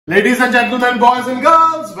Ladies and gentlemen, boys and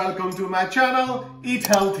girls, welcome to my channel. Eat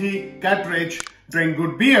healthy, get rich, drink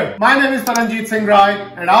good beer. My name is Taranjeet Singh Rai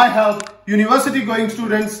and I help university going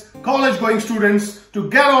students, college going students to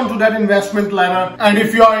get onto that investment ladder, and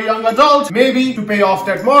if you are a young adult, maybe to pay off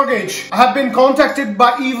that mortgage. I have been contacted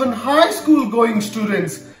by even high school going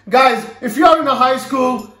students. Guys, if you are in a high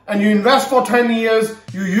school and you invest for 10 years,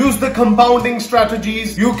 you use the compounding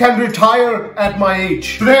strategies, you can retire at my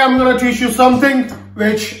age. Today I'm going to teach you something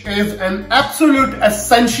which is an absolute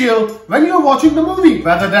essential when you're watching the movie,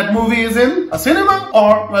 whether that movie is in a cinema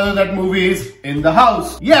or whether that movie is in the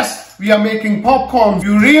house. Yes, we are making popcorn.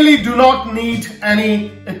 You really do not need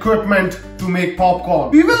any equipment to make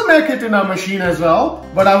popcorn. We will make it in our machine as well,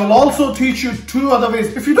 but I will also teach you two other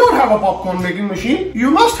ways. If you don't have a popcorn making machine, you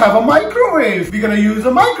must have a microwave. We're gonna use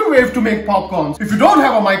a microwave to make popcorns. If you don't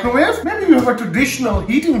have a microwave, maybe you have a traditional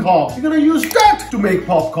heating hob. You're gonna use that to make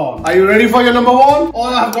popcorn. Are you ready for your number one? All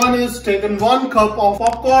I've done is taken 1 cup of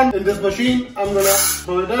popcorn in this machine. I'm gonna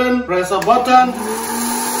throw it in, press a button.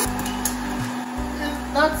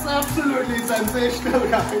 That's absolutely sensational,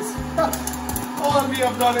 guys. All we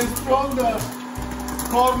have done is thrown the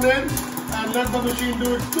corn in and let the machine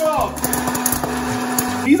do its job.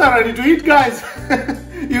 These are ready to eat, guys.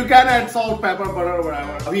 You can add salt, pepper, butter,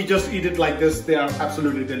 whatever. We just eat it like this. They are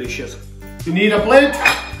absolutely delicious. You need a plate.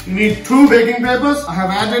 You need 2 baking papers. I have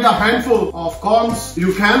added a handful of corns.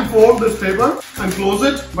 You can fold this paper and close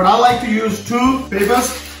it, but I like to use 2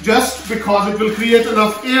 papers just because it will create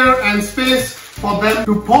enough air and space for them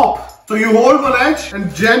to pop. So you hold one edge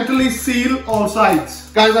and gently seal all sides.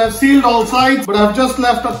 Guys, I've sealed all sides, but I've just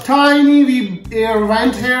left a tiny wee air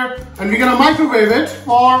vent here, and we're gonna microwave it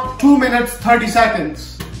for 2 minutes 30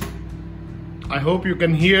 seconds. I hope you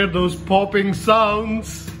can hear those popping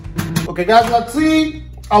sounds. Okay guys, let's see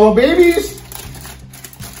our babies.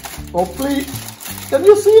 Hopefully, can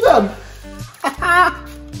you see them?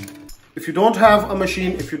 If you don't have a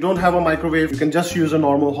machine, if you don't have a microwave, you can just use a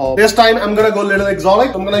normal hob. This time I'm gonna go a little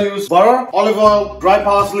exotic. I'm gonna use butter, olive oil, dry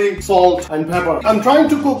parsley, salt and pepper. I'm trying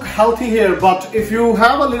to cook healthy here, but if you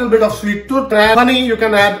have a little bit of sweet tooth, add honey, you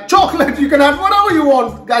can add chocolate, you can add whatever you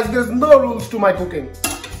want. Guys, there's no rules to my cooking.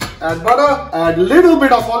 Add butter, add a little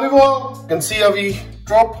bit of olive oil. You can see a wee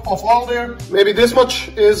drop of oil there. Maybe this much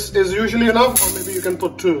is usually enough, or maybe you can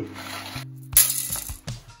put 2.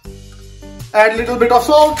 Add a little bit of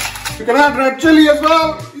salt. You can add red chili as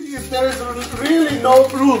well, if there is really no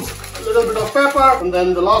rules. A little bit of pepper, and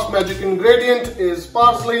then the last magic ingredient is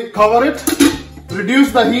parsley. Cover it,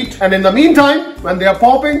 reduce the heat, and in the meantime, when they are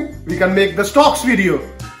popping, we can make the stocks video.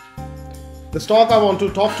 The stock I want to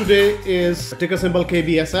talk today is ticker symbol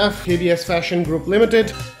KBSF, KBS Fashion Group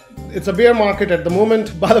Limited. It's a bear market at the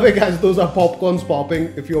moment. By the way, guys, those are popcorns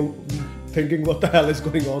popping. If you're thinking what the hell is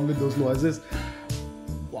going on with those noises.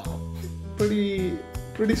 Wow, pretty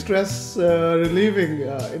stress relieving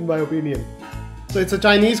in my opinion. So it's a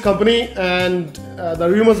Chinese company, and the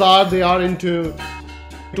rumors are they are into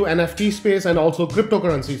NFT space and also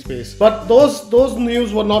cryptocurrency space. But those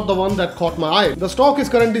news were not the one that caught my eye. The stock is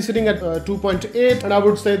currently sitting at 2.8, and I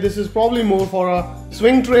would say this is probably more for a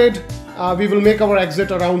swing trade. We will make our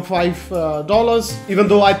exit around $5, even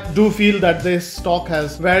though I do feel that this stock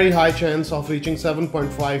has very high chance of reaching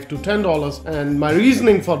 $7.5 to $10, and my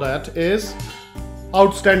reasoning for that is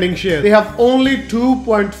outstanding shares. They have only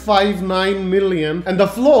 2.59 million and the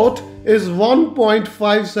float is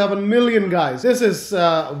 1.57 million, guys. This is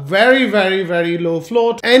very low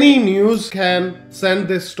float. Any news can send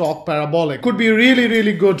this stock parabolic. Could be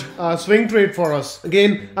really good swing trade for us.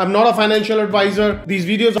 Again, I'm not a financial advisor. These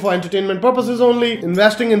videos are for entertainment purposes only.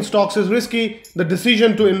 Investing in stocks is risky. The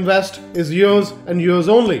decision to invest is yours and yours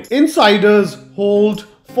only. Insiders hold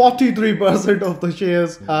 43% of the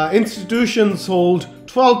shares. Institutions hold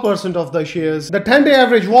 12% of the shares. The 10-day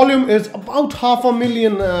average volume is about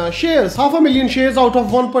 500,000 shares. 500,000 shares out of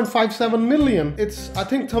 1.57 million. I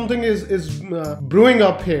think something is brewing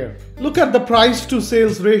up here. Look at the price to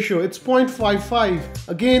sales ratio. It's 0.55.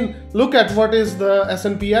 Again, look at what is the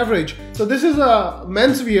S&P average. So this is a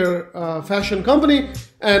menswear fashion company,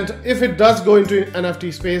 and if it does go into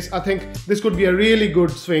NFT space, I think this could be a really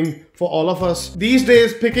good swing for all of us. These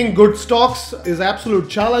days, picking good stocks is absolute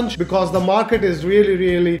challenge because the market is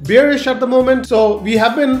really bearish at the moment. So we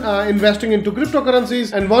have been investing into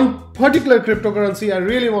cryptocurrencies, and one particular cryptocurrency I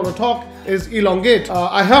really want to talk is Elongate.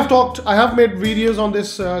 I have made videos on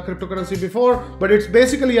this cryptocurrency before, but it's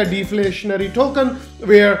basically a deflationary token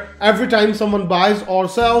where every time someone buys or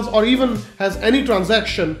sells or even has any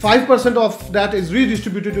transaction, 5% of that is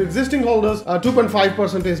redistributed to existing holders,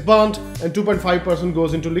 2.5% is burnt, and 2.5%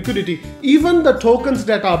 goes into liquidity. Even the tokens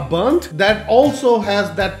that are burnt, that also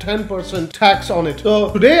has that 10% tax on it.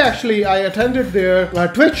 So today actually I attended their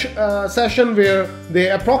Twitch session where they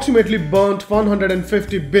approximately burnt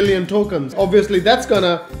 150 billion tokens. Obviously that's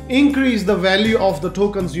gonna increase the value of the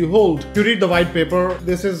tokens you hold. If you read the white paper,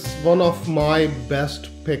 this is one of my best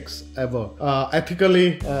picks ever.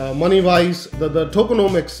 Ethically, money-wise, the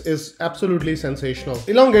tokenomics is absolutely sensational.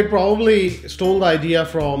 Elongate probably stole the idea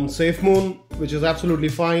from SafeMoon, which is absolutely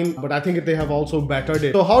fine, but I think they have also bettered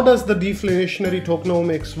it. So how does the deflationary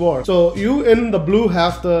tokenomics work? So you in the blue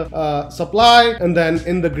have the supply, and then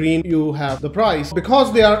in the green you have the price.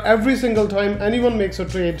 Because they are every single time anyone makes a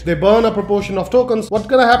trade, they burn a proportion of tokens. What's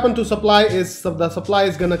gonna happen to supply is the supply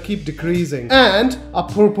is gonna keep decreasing, and a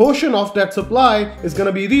proportion of that supply is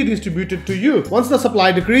gonna be redistributed to you. Once the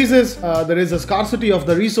supply decreases, there is a scarcity of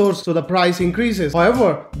the resource, so the price increases.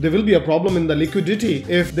 However, there will be a problem in the liquidity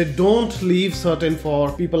if they don't leave certain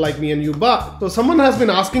for people like me and you. But so someone has been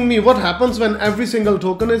asking me what happens when every single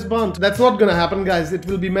token is burnt. That's not gonna happen, guys. It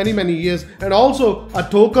will be many years, and also a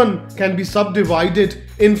token can be subdivided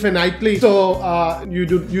infinitely, so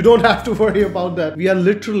you don't have to worry about that. We are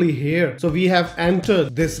literally here, so we have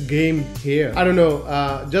entered this game here. I don't know,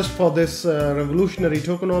 just for this revolutionary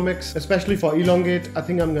tokenomics, especially for Elongate, I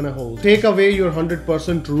think I'm gonna hold. Take away your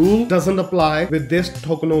 100% rule, doesn't apply with this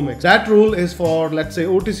tokenomics. That rule is for, let's say,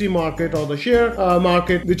 OTC market or the share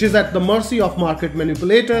market, which is at the mercy of market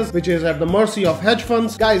manipulators, which is at the mercy of hedge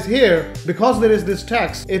funds. Guys, here, because there is this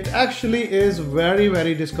tax, it actually is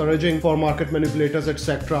very discouraging for market manipulators,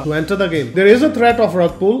 etc. to enter the game. There is a threat of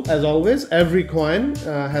rug pull, as always. Every coin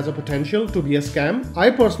has a potential to be a scam. I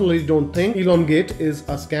personally don't think Elongate is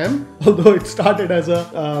a scam, although it started as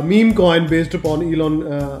a meme coin based upon Elon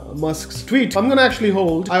Musk's tweet. I'm gonna actually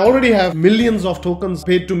hold. I already have millions of tokens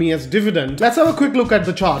paid to me as dividend. Let's have a quick look at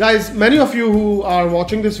the chart. Guys, many of you who are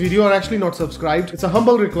watching this video are actually not subscribed. It's a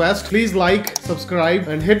humble request. Please like, subscribe,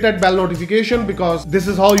 and hit that bell notification, because this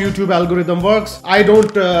is how YouTube algorithm works. I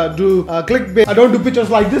don't do clickbait. I don't do pictures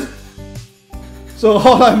like this. So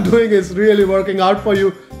all I'm doing is really working out for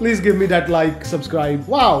you. Please give me that like, subscribe.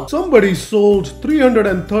 Wow, somebody sold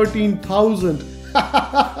 313,000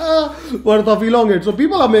 worth of Elongate. So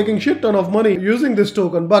people are making shit ton of money using this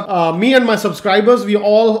token. But me and my subscribers, we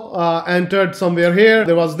all entered somewhere here.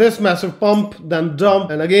 There was this massive pump, then dump,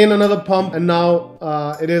 and again another pump, and now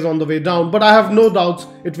it is on the way down. But I have no doubts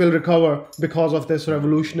it will recover because of this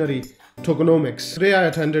revolutionary tokenomics. Today I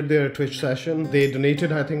attended their Twitch session. They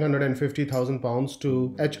donated, I think, 150,000 pounds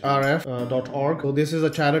to hrf.org. So this is a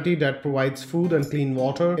charity that provides food and clean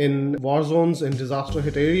water in war zones, in disaster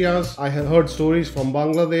hit areas. I have heard stories from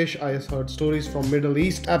Bangladesh. I have heard stories from Middle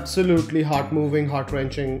East. Absolutely heart-moving,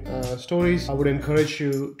 heart-wrenching stories. I would encourage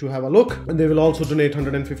you to have a look. And they will also donate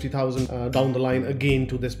 150,000 down the line again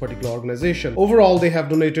to this particular organization. Overall, they have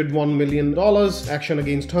donated $1 million. Action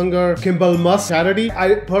Against Hunger, Kimball Musk charity.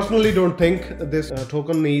 I personally don't think this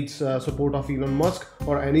token needs support of Elon Musk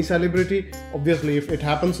or any celebrity. Obviously, if it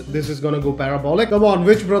happens, this is gonna go parabolic. Come on,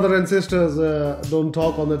 which brother and sisters don't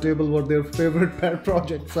talk on the table what their favorite pet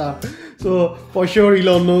projects are? So for sure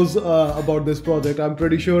Elon knows about this project. I'm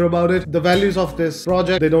pretty sure about it. The values of this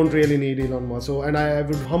project, they don't really need Elon Musk. So, and I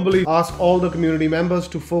would humbly ask all the community members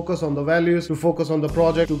to focus on the values, to focus on the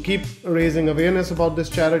project, to keep raising awareness about this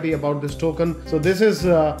charity, about this token. So this is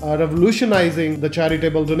revolutionizing the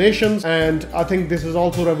charitable donations, and I think this is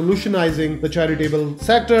also revolutionizing the charitable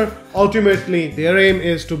sector. Ultimately, their aim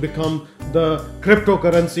is to become the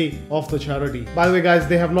cryptocurrency of the charity. By the way, guys,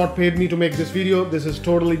 they have not paid me to make this video. This is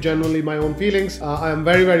totally genuinely my own feelings. I am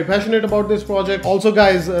very passionate about this project. Also,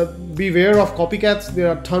 guys, beware of copycats. There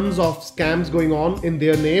are tons of scams going on in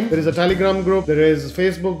their name. There is a Telegram group, there is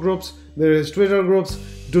Facebook groups, there is Twitter groups.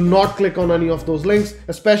 Do not click on any of those links,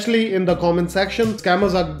 especially in the comment section.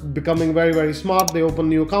 Scammers are becoming very smart. They open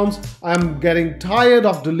new accounts. I'm getting tired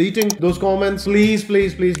of deleting those comments. Please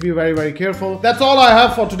be very careful. That's all I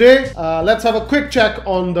have for today. Let's have a quick check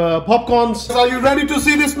on the popcorns. Are you ready to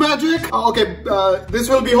see this magic? Okay, this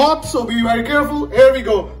will be hot, so be very careful. Here we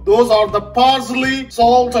go. Those are the parsley,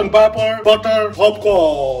 salt and pepper, butter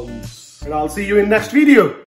popcorns. And I'll see you in next video.